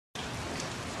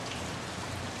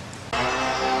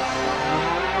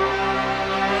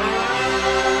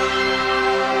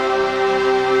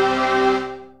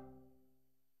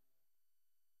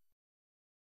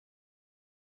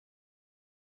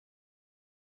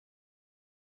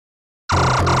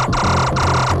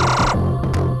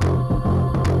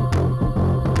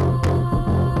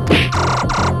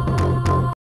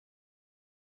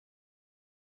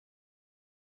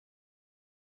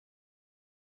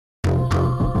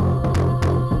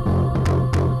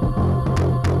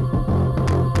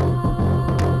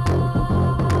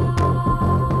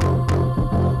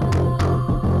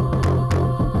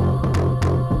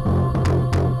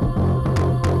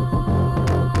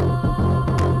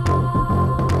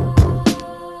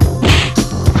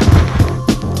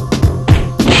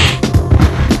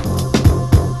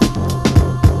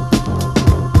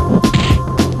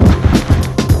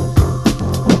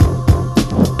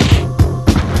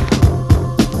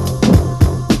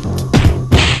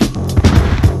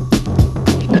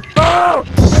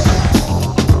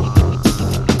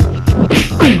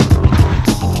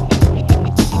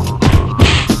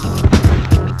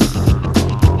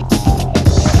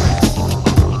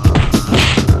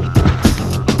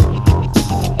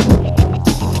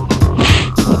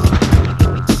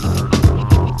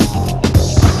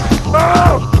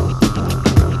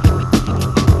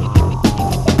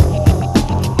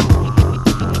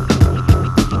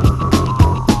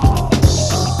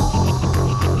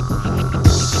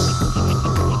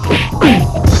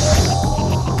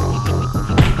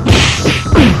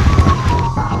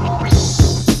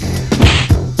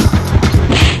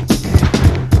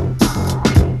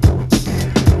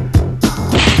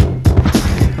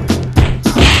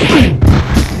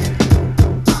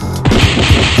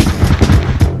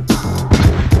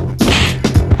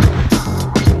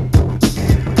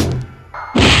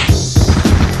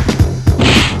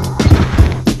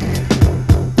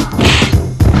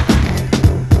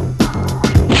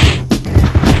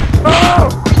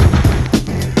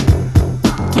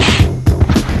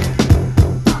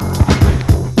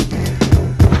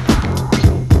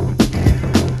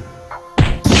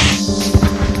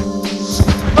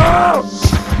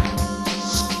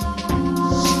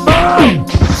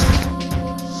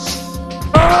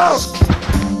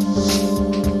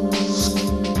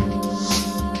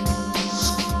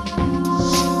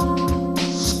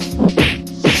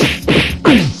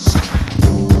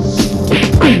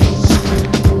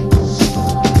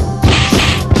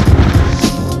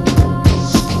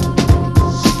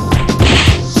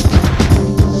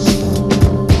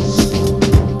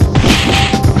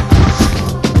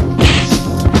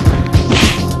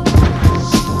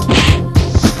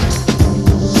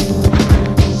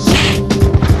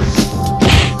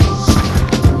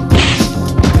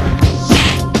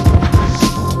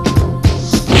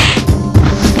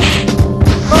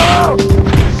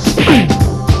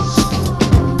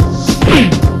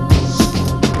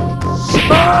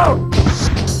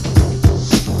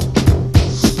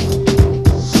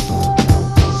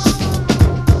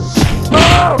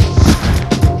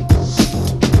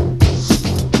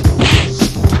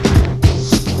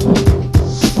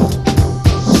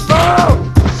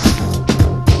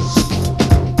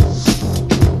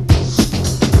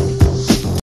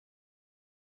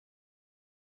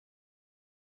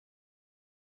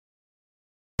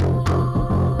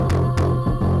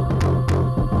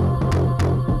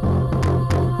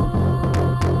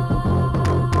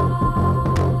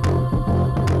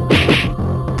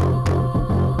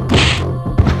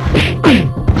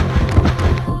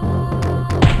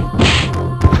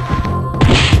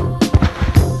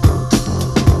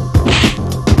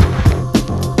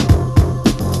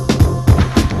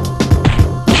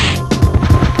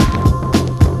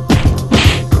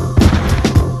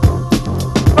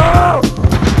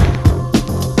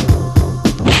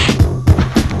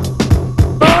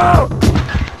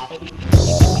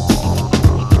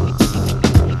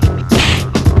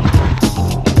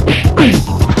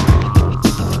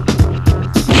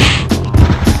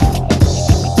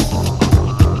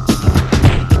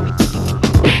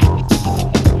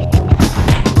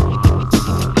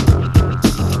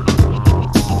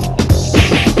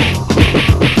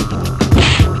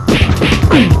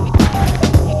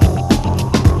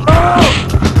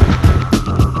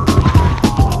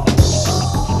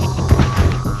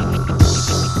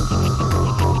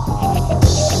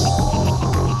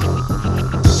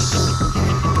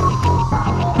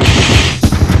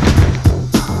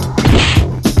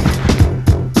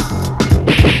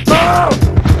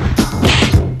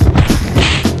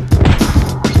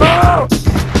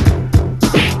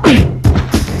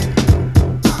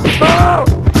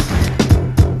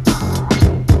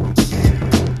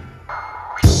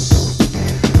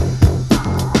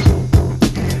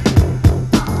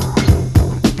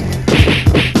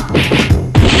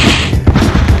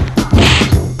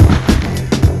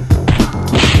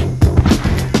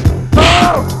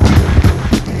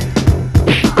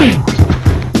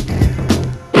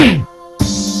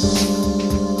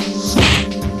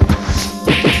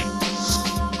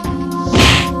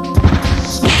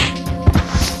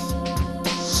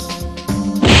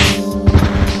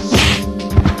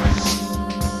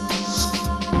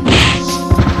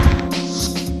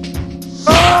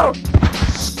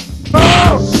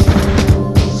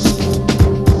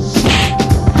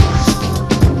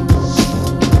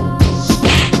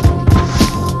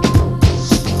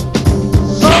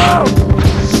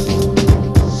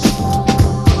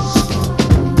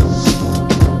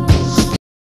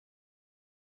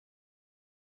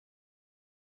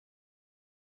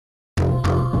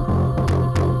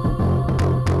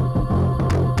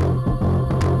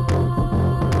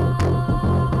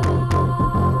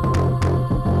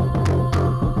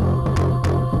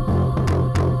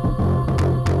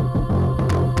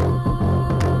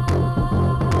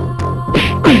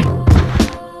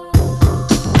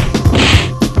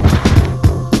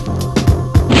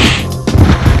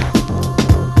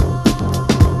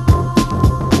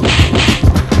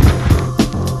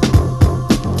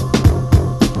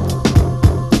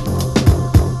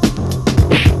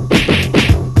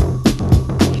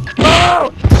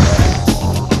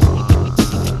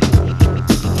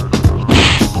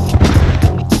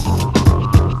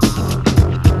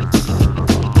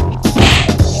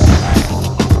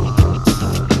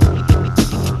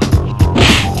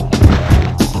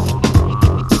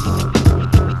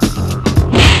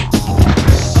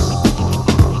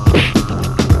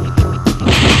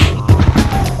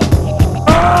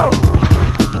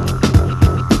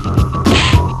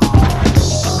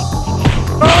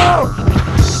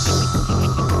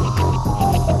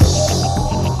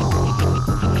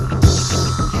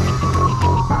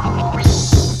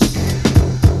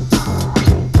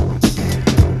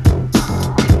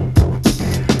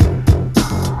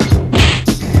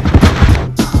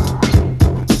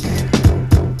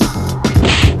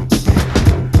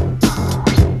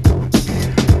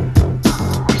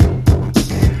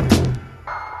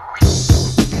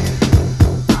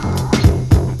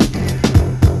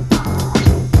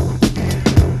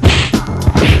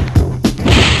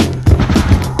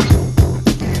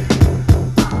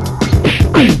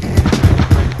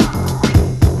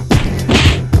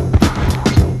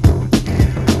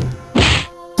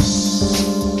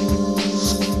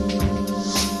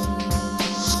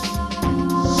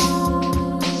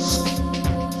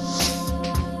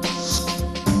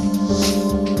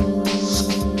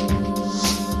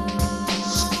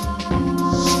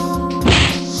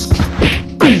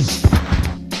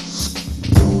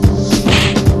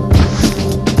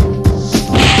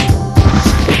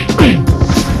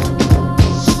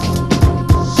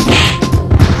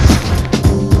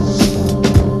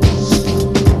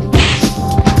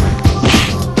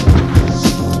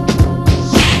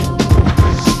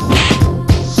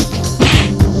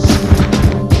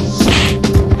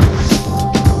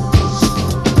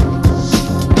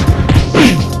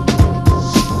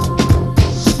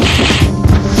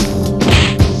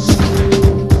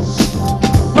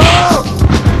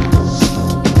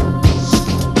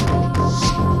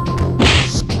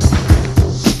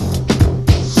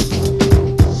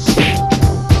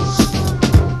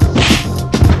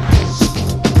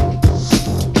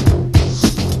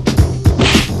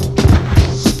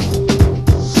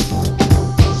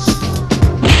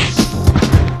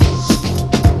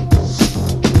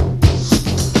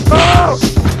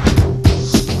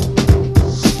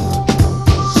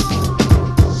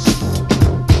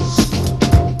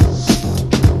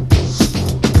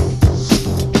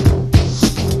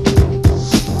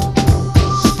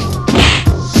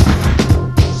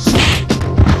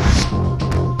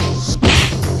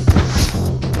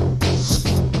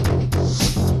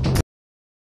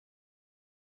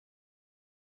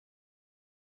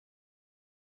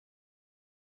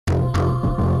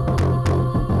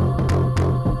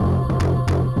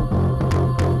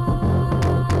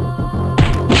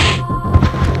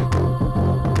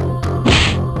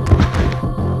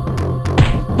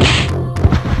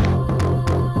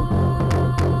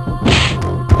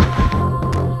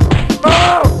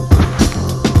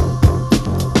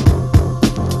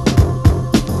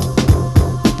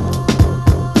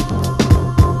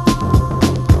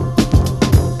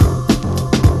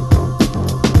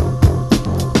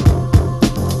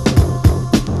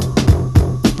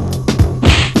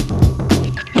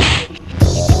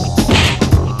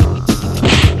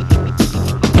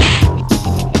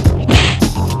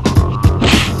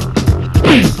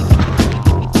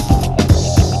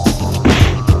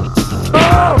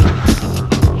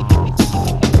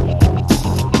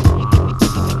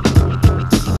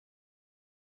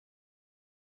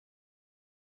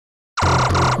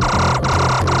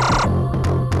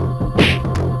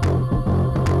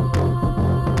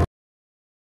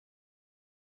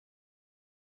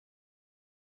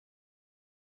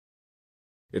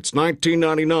It's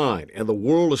 1999, and the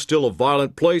world is still a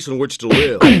violent place in which to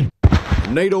live. A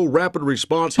NATO Rapid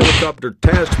Response Helicopter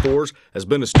Task Force has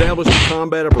been established to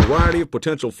combat a variety of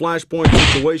potential flashpoint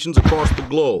situations across the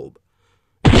globe.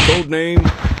 Its codename,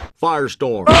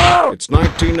 Firestorm. It's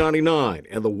 1999,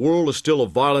 and the world is still a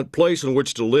violent place in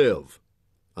which to live.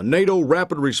 A NATO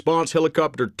Rapid Response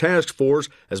Helicopter Task Force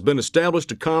has been established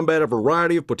to combat a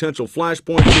variety of potential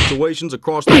flashpoint situations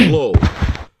across the globe.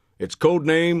 Its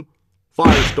codename,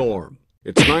 Firestorm.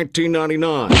 It's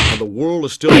 1999, and the world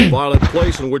is still a violent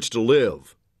place in which to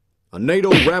live. A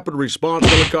NATO Rapid Response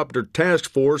Helicopter Task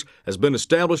Force has been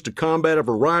established to combat a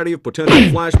variety of potential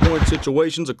flashpoint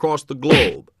situations across the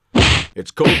globe.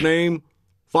 Its codename,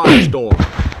 Firestorm.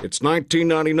 It's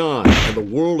 1999, and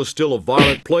the world is still a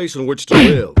violent place in which to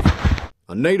live.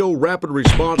 A NATO Rapid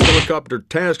Response Helicopter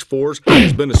Task Force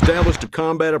has been established to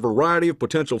combat a variety of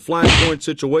potential flashpoint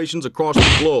situations across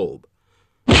the globe.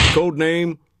 Its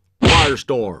codename,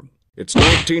 Firestorm. It's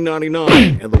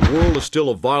 1999, and the world is still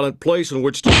a violent place in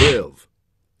which to live.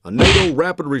 A NATO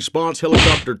Rapid Response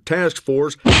Helicopter Task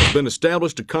Force has been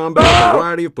established to combat a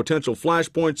variety of potential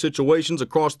flashpoint situations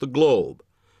across the globe.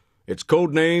 Its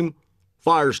codename,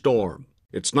 Firestorm.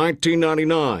 It's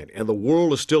 1999, and the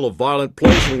world is still a violent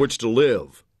place in which to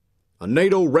live. A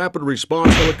NATO Rapid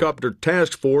Response Helicopter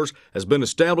Task Force has been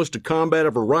established to combat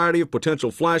a variety of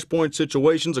potential flashpoint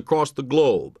situations across the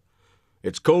globe.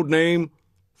 Its codename,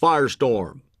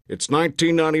 Firestorm. It's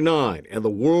 1999, and the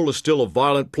world is still a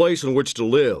violent place in which to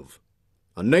live.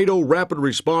 A NATO Rapid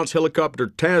Response Helicopter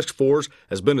Task Force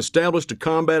has been established to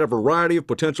combat a variety of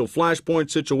potential flashpoint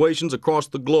situations across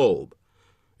the globe.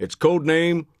 Its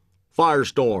codename,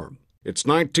 Firestorm. It's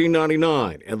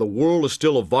 1999, and the world is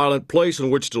still a violent place in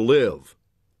which to live.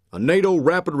 A NATO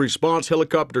Rapid Response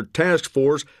Helicopter Task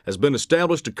Force has been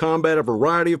established to combat a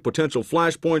variety of potential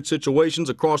flashpoint situations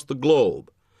across the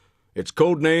globe. Its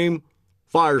codename,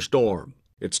 Firestorm.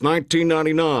 It's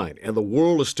 1999, and the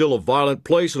world is still a violent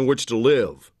place in which to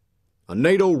live. A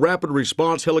NATO Rapid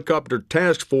Response Helicopter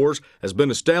Task Force has been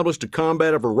established to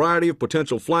combat a variety of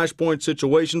potential flashpoint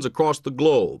situations across the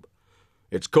globe.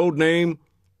 Its codename,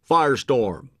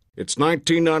 Firestorm. It's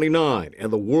 1999,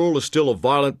 and the world is still a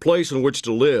violent place in which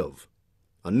to live.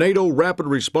 A NATO Rapid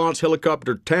Response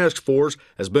Helicopter Task Force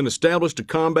has been established to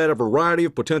combat a variety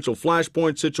of potential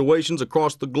flashpoint situations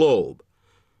across the globe.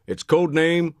 Its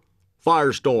codename,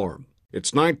 Firestorm.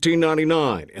 It's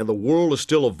 1999, and the world is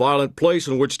still a violent place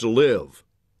in which to live.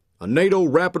 A NATO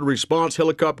Rapid Response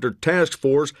Helicopter Task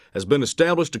Force has been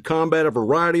established to combat a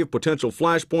variety of potential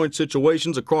flashpoint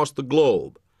situations across the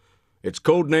globe. Its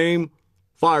codename,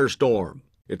 Firestorm.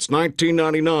 It's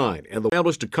 1999, and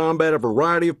established to combat a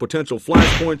variety of potential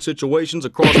flashpoint situations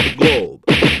across the globe.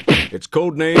 Its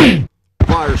codename,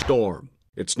 Firestorm.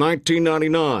 It's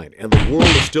 1999, and the world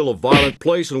is still a violent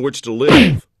place in which to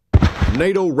live. A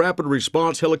NATO Rapid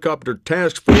Response Helicopter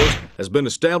Task Force has been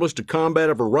established to combat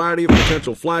a variety of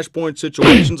potential flashpoint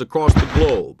situations across the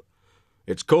globe.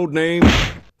 Its codename,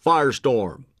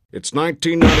 Firestorm. It's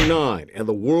 1999, and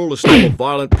the world is still a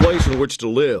violent place in which to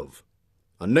live.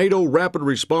 A NATO Rapid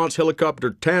Response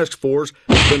Helicopter Task Force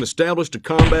has been established to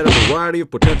combat a variety of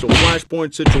potential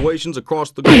flashpoint situations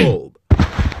across the globe.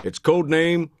 Its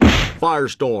codename,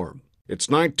 Firestorm. It's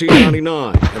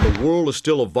 1999, and the world is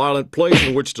still a violent place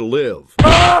in which to live.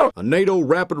 A NATO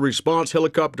Rapid Response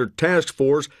Helicopter Task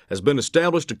Force has been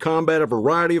established to combat a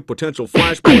variety of potential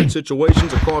flashpoint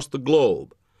situations across the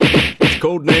globe. Its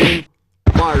codename,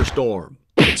 Firestorm.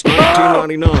 It's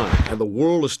 1999, and the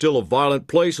world is still a violent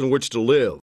place in which to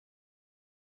live.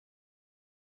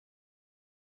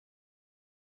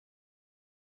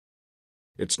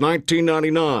 It's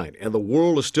 1999, and the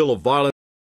world is still a violent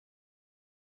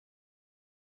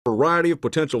variety of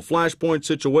potential flashpoint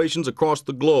situations across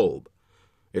the globe.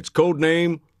 Its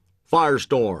codename,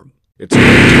 Firestorm. It's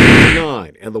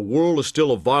 1999, and the world is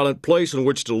still a violent place in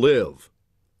which to live.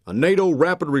 A NATO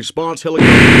Rapid Response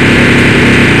Helicopter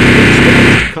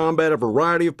to combat a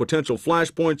variety of potential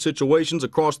flashpoint situations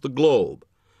across the globe.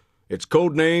 Its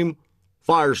codename,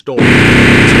 Firestorm.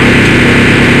 It's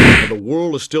 1999, and the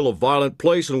world is still a violent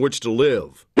place in which to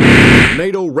live. A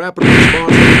NATO Rapid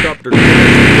Response Helicopter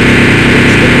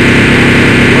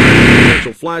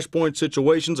potential flashpoint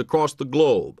situations across the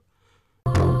globe.